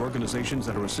donated to organizations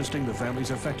that are assisting the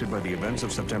families affected by the events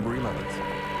of September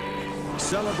 11th.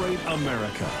 Celebrate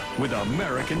America with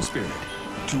American Spirit.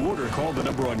 To order, call the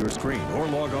number on your screen or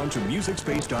log on to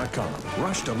MusicSpace.com.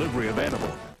 Rush delivery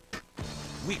available.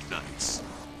 Weeknights.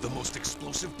 The most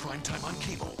explosive primetime on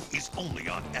cable is only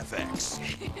on FX.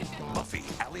 Buffy,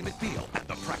 Ally McBeal, and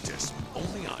The Practice,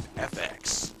 only on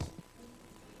FX.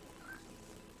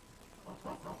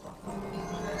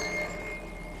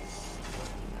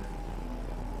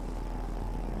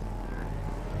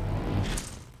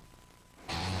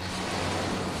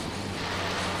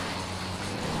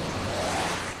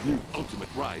 New Ultimate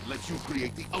Ride lets you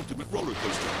create the ultimate roller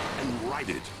coaster and ride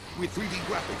it with 3D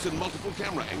graphics and multiple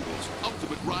camera angles.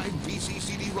 Ultimate Ride PC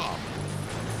CD-ROM.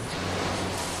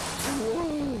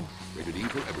 Whoa! Rated E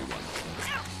for everyone.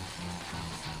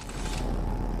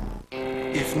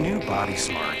 If new Body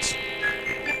Smarts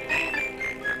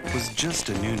was just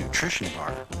a new nutrition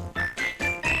bar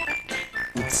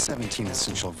with 17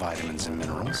 essential vitamins and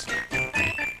minerals,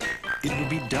 it would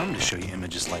be dumb to show you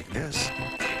images like this.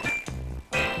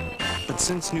 But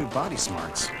since new Body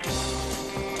Smarts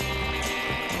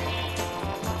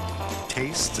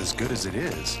tastes as good as it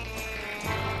is,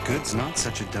 good's not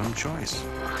such a dumb choice.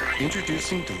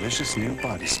 Introducing delicious new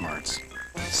Body Smarts.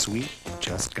 Sweet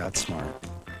just got smart.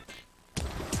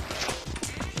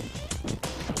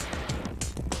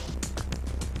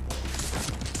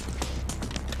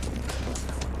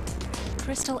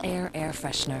 Crystal Air Air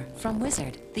Freshener from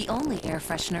Wizard, the only air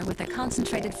freshener with a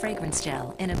concentrated fragrance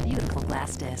gel in a beautiful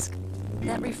glass disc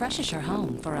that refreshes your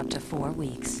home for up to 4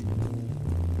 weeks.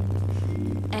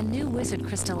 And new Wizard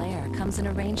Crystal Air comes in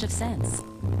a range of scents,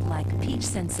 like Peach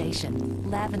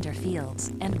Sensation, Lavender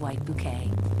Fields, and White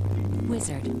Bouquet.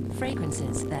 Wizard,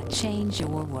 fragrances that change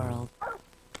your world.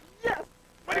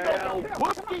 Well,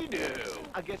 whoop-de-doo.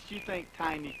 I guess you think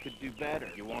Tiny could do better.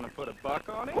 You want to put a buck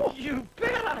on it? Oh, you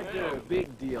bet I do.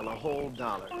 Big deal, a whole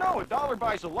 $1. No, a dollar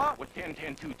buys a lot with 10,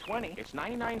 10, 220. It's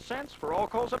 99 cents for all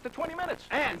calls up to 20 minutes.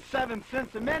 And 7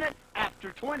 cents a minute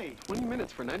after 20. 20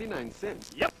 minutes for 99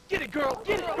 cents. Yep. Get it, girl.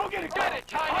 Get it. Go get it. Get it,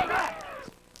 Tiny. All right.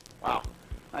 Wow.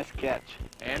 Nice catch.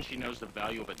 And she knows the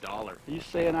value of a dollar. Are you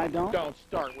saying I don't? Don't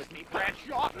start with me,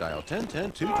 Bradshaw. Dial 10,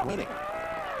 10, 220.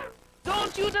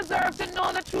 Don't you deserve to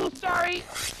know the true story?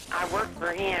 I worked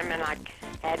for him, and I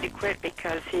had to quit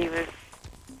because he was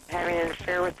having an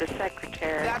affair with the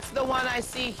secretary. That's the one I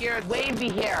see here, wavy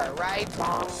hair, right?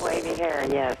 Long, wavy hair,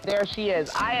 yes. There she is.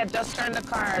 I had just turned the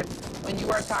card when you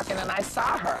were talking, and I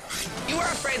saw her. You were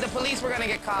afraid the police were going to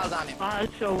get called on him. I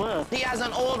sure was. He has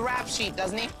an old rap sheet,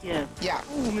 doesn't he? Yeah. Yeah.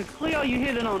 Oh, Miss Cleo, you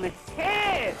hit it on the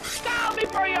head. Call me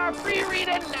for your free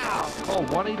reading now. Call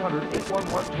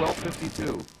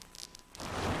 1-800-811-1252.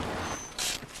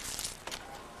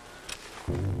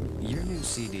 Your new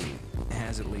CD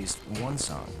has at least one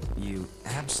song you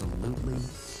absolutely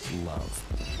love.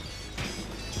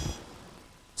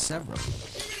 Several.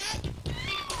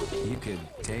 You could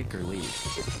take or leave.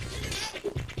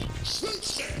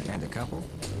 And a couple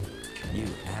you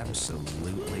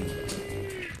absolutely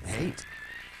hate.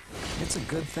 It's a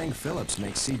good thing Philips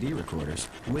makes CD recorders.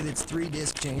 With its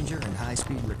 3-disc changer and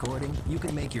high-speed recording, you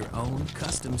can make your own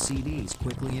custom CDs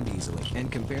quickly and easily. And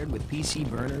compared with PC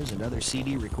burners and other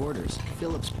CD recorders,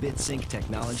 Philips BitSync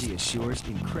technology assures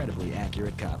incredibly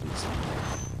accurate copies.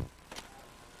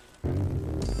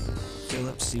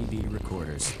 Philips CD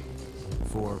recorders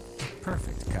for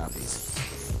perfect copies.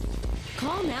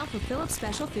 Call now for Philips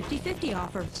special 50/50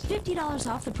 offer. $50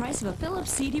 off the price of a Philips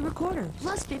CD recorder,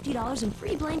 plus $50 in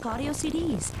free blank audio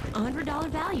CDs. $100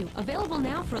 value, available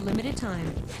now for a limited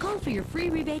time. Call for your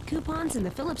free rebate coupons in the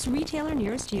Philips retailer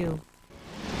nearest you.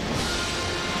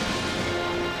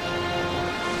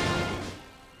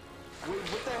 Wait,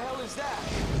 what the hell is that?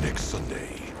 Next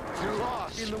Sunday, You're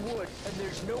lost in the woods, and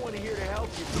there's no one here to help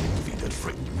you. the movie that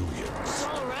frightened millions It's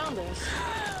all around us.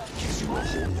 gives you a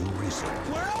whole new reason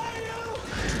Where are you?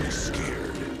 to be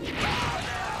scared.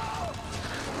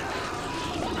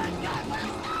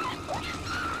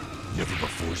 Never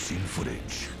before seen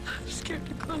footage. I'm scared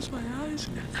to close my eyes.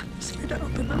 I'm scared to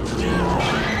open them.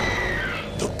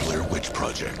 The Blair Witch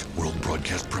Project world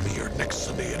broadcast premiere next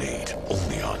Sunday at 8,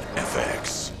 only on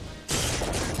FX.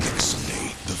 Next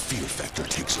Sunday, the fear factor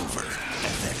takes over.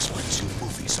 FX brings you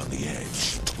movies on the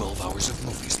edge. 12 hours of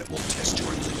movies that will test your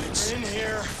limits. In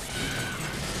here.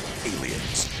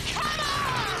 Aliens.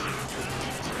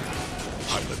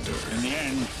 Highlander. In the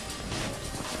end,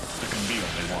 there can be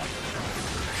only one.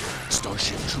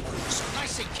 Starship Troopers. I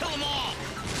say kill them all!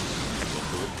 And the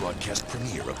world broadcast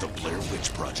premiere of the Blair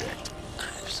Witch Project.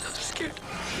 I'm so scared.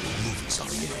 Movies on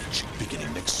the edge,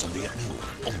 beginning next Sunday at noon,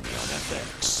 only on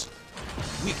FX.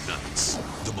 Weeknights,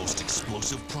 the most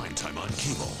explosive primetime on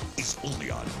cable, is only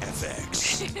on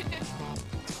FX.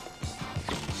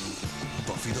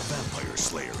 Buffy the Vampire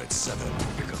Slayer at 7.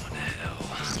 You're going to hell.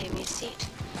 Save me a seat.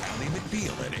 Ally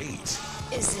McBeal at 8.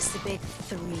 Is this the big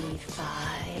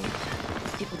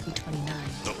 3-5? It would be 29.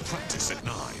 The Practice at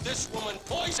 9. This woman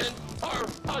poisoned her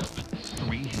husband.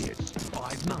 3 hits,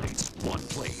 5 nights, 1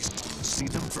 place. See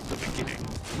them from the beginning.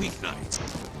 Weeknights.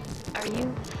 Are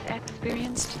you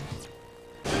experienced?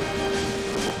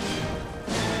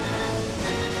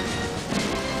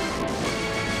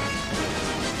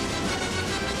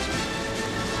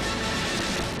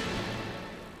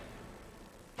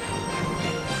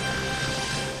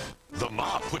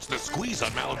 puts the squeeze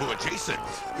on Malibu adjacent.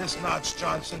 This Notch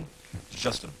Johnson.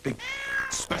 Just a big...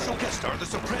 Special guest star, The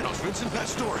Sopranos' Vincent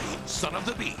Pastore, Son of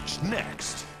the Beach,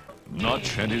 next.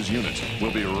 Notch and his unit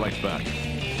will be right back.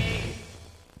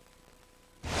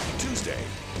 Tuesday,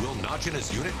 will Notch and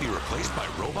his unit be replaced by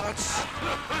robots?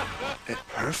 A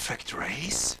perfect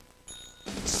race?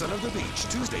 Son of the Beach,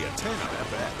 Tuesday at 10 on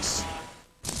FX.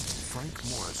 Frank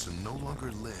Morrison no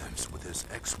longer lives with his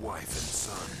ex-wife and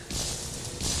son.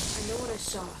 I know what I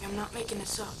saw. I'm not making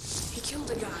this up. He killed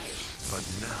a guy. But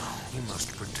now he must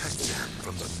protect them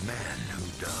from the man who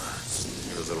does.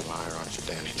 You're a little higher, aren't you,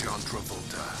 Danny? John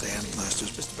Travolta. Dan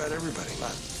blasters just about everybody.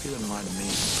 But he doesn't lie to me.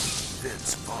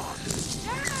 Vince Vaughn.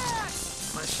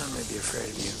 My son may be afraid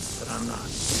of you, but I'm not.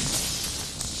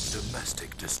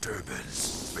 Domestic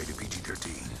Disturbance. Rated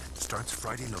PG-13. Starts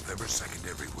Friday, November 2nd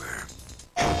everywhere.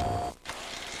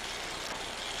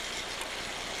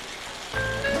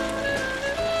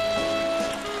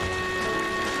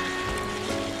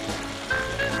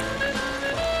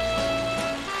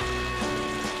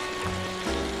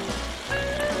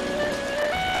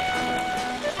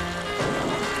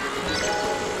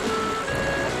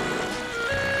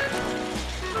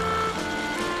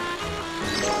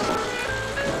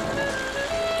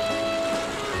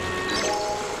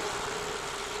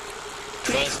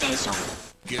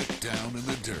 Get down in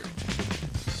the dirt.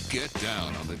 Get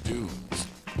down on the dunes.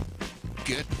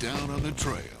 Get down on the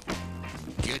trail.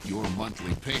 Get your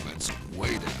monthly payments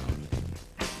way down.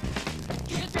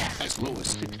 As low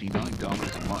as $69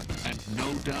 a month and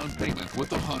no down payment with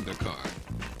the Honda card.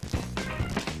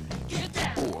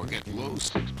 Or get low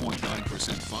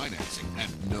 6.9% financing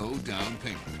and no down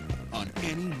payment on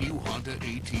any new Honda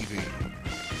ATV.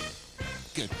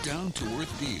 Get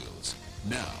down-to-earth deals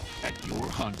now at your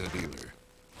Honda dealer.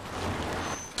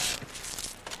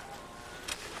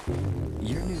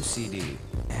 Your new CD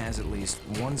has at least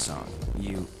one song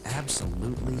you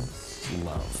absolutely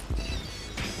love.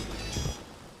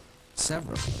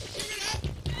 Several.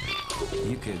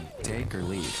 You could take or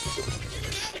leave.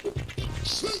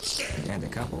 And a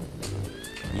couple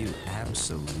you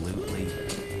absolutely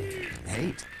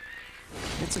hate.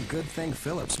 It's a good thing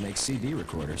Philips makes CD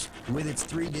recorders. With its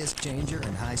 3-disc changer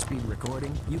and high-speed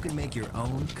recording, you can make your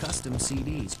own custom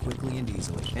CDs quickly and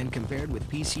easily. And compared with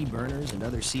PC burners and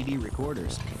other CD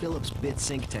recorders, Philips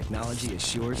BitSync technology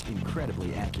assures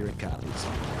incredibly accurate copies.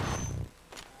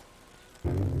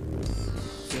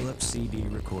 Philips CD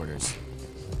recorders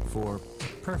for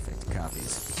perfect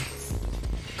copies.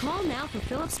 Call now for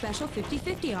Philips Special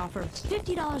 50/50 offer.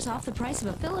 $50 off the price of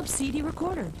a Philips CD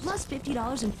recorder, plus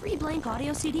 $50 in free blank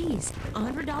audio CDs.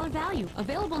 $100 value,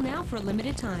 available now for a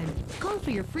limited time. Call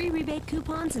for your free rebate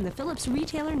coupons in the Philips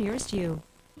retailer nearest you.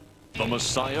 The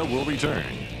Messiah will return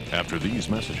after these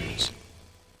messages.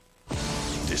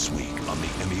 This week on the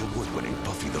Emmy Award-winning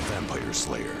Buffy the Vampire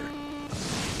Slayer.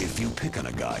 If you pick on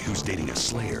a guy who's dating a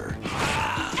Slayer,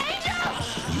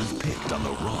 you've picked on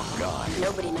the wrong guy.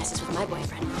 Nobody messes with my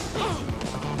boyfriend.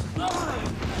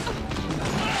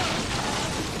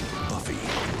 Buffy,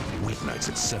 weeknights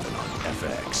at 7 on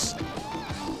FX.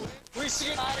 We should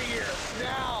get out of here,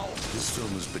 now! This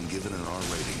film has been given an R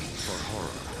rating for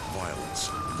horror,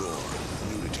 violence, gore,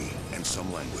 nudity, and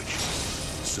some language.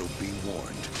 So be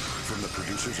warned. From the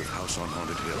producers of House on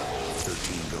Haunted Hill,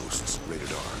 13 Ghosts,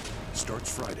 rated R. Starts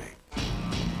Friday.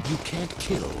 You can't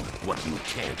kill what you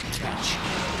can't catch.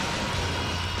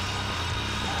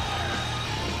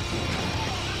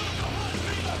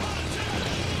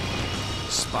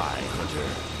 Spy Hunter,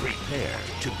 prepare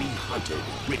to be hunted.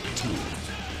 Rick Tooth.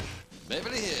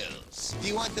 Beverly Hills. If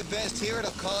you want the best here,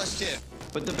 it'll cost you.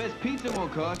 But the best pizza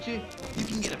won't cost you. You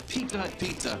can get a Pizza Hut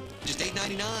pizza, just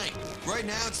 $8.99. Right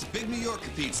now, it's the Big New Yorker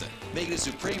pizza. Making it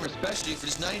supreme or specialty for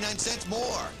just 99 cents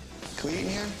more. Can we eat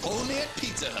here? Only at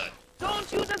Pizza Hut.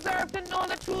 Don't you deserve to know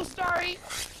the true story?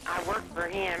 I worked for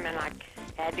him, and I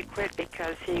had to quit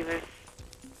because he was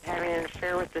having an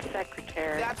affair with the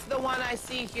secretary. That's the one I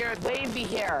see here, wavy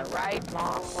hair, right?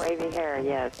 Long, wavy hair,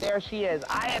 yes. There she is.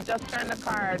 I had just turned the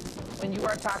card when you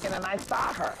were talking, and I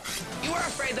saw her. You were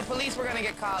afraid the police were going to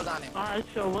get called on him. I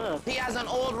sure was. He has an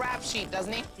old rap sheet,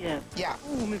 doesn't he? Yes. Yeah.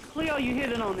 Ooh, Miss Cleo, you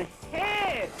hit it on the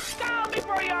head. Call me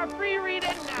for your free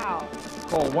reading now.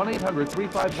 Call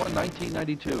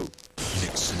 1-800-351-1992.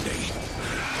 Next Sunday,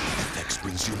 FX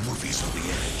brings you movies on the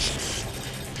edge.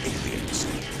 Aliens,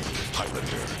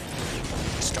 Highlander,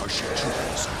 Starship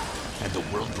Troopers, and the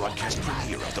world broadcast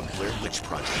premiere of the Blair Witch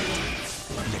Project.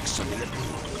 Next Sunday at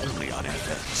noon, only on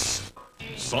FX.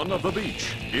 Son of the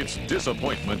Beach. It's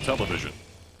disappointment television.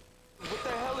 What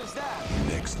the hell is that?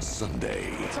 Next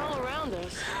Sunday. It's all around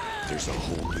us. There's a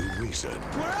whole new reason.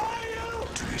 Where are you?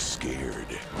 to be scared.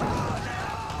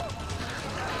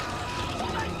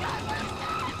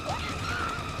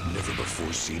 Never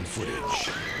before seen footage.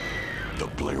 The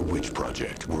Blair Witch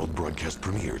Project world broadcast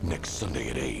premiere next Sunday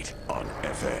at 8 on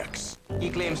FX. He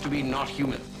claims to be not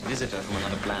human, visitor from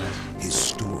another planet. His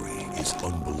story is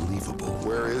unbelievable.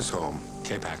 Where is home?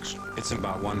 K-Pax. It's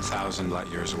about 1,000 light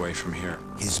years away from here.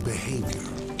 His behavior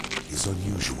is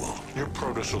unusual. Your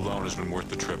produce alone has been worth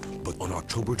the trip. But on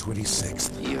October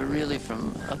 26th... You're really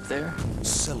from up there?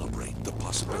 Celebrate the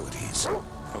possibilities.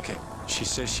 Okay. She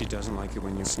says she doesn't like it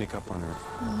when you sneak up on her.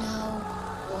 No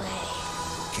way.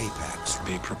 K-Pax.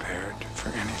 Be prepared for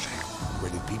anything.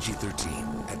 Rated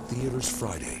PG-13 at theaters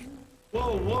Friday.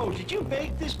 Whoa, whoa, did you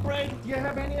bake this bread? Do you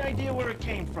have any idea where it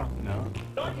came from? No.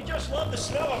 Don't you just love the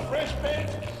smell of fresh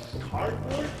baked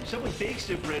cardboard? Someone bakes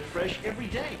their bread fresh every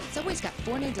day. Subway's got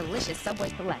 4 new delicious Subway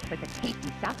Selects with the tasty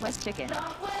Southwest chicken.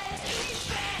 Not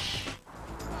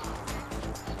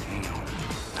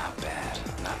bad.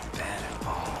 Not bad at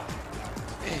all.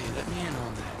 Hey, let me in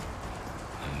on that.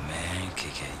 A man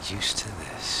could get used to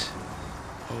this.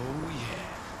 Oh,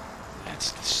 yeah.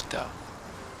 That's the stuff.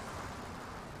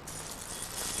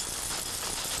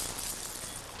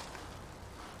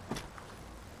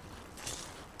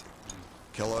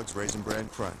 Kellogg's Raisin Bran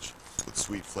Crunch with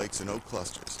sweet flakes and oat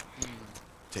clusters.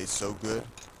 Tastes so good,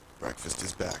 breakfast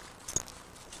is back.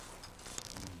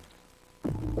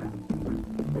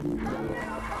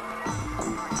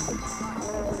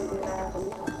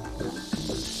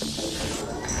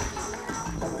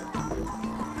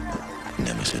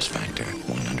 Nemesis Factor.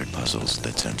 100 puzzles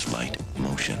that sense light,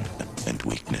 motion, and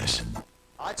weakness.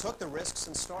 I took the risks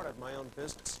and started my own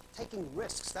business. Taking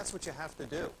risks, that's what you have to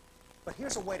do. But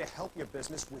here's a way to help your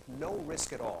business with no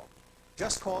risk at all.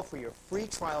 Just call for your free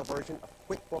trial version of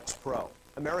QuickBooks Pro,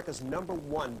 America's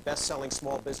 #1 best-selling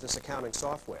small business accounting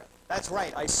software. That's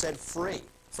right, I said free.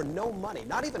 For no money,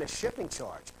 not even a shipping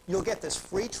charge. You'll get this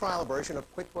free trial version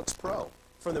of QuickBooks Pro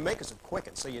from the makers of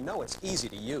Quicken, so you know it's easy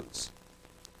to use.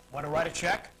 Want to write a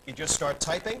check? You just start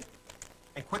typing,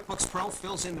 and QuickBooks Pro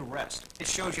fills in the rest. It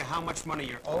shows you how much money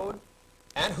you're owed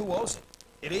and who owes it.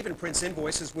 It even prints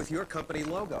invoices with your company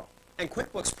logo. And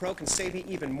QuickBooks Pro can save you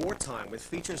even more time with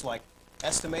features like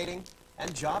estimating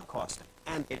and job costing.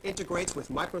 And it integrates with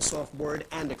Microsoft Word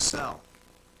and Excel.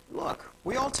 Look,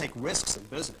 we all take risks in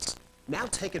business. Now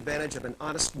take advantage of an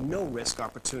honest, no-risk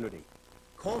opportunity.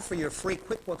 Call for your free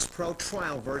QuickBooks Pro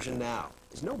trial version now.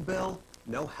 There's no bill,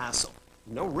 no hassle,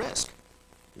 no risk.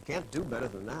 You can't do better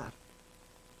than that.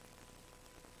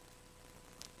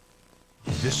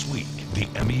 This week, the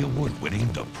Emmy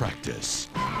Award-winning The Practice.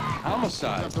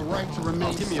 Homicide. You have the right to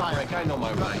remain Give me a break. I know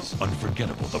my rights.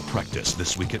 Unforgettable The Practice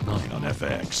this week at 9 on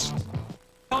FX.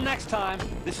 Till next time,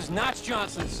 this is Notch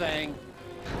Johnson saying,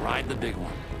 ride the big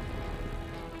one.